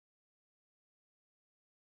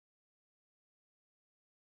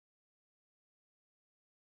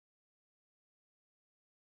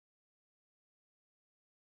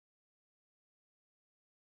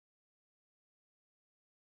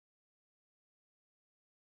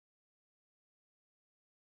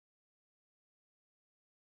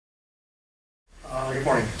Good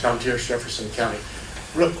morning, Tom Thiersch, Jefferson County.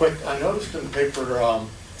 Real quick, I noticed in the paper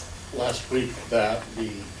last week that the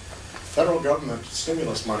federal government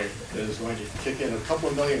stimulus money is going to kick in a couple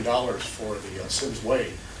of $1 million for the Sims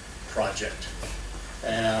Way project.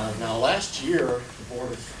 And now last year, the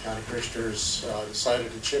Board of County Commissioners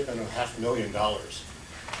decided to chip in $500,000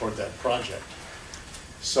 toward that project.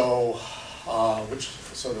 So,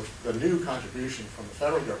 the new contribution from the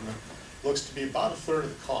federal government looks to be about a third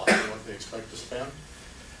of the cost of what they expect to spend.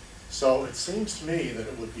 So it seems to me that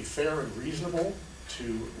it would be fair and reasonable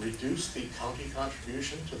to reduce the county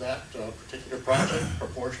contribution to that particular project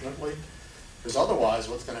proportionately, because otherwise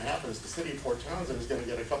what's going to happen is the city of Port Townsend is going to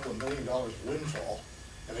get a couple of $1 million windfall,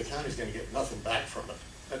 and the county's going to get nothing back from it.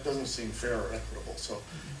 That doesn't seem fair or equitable. So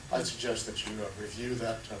I'd suggest that you review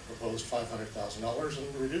that proposed $500,000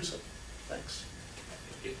 and reduce it. Thanks.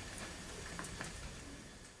 Thank you.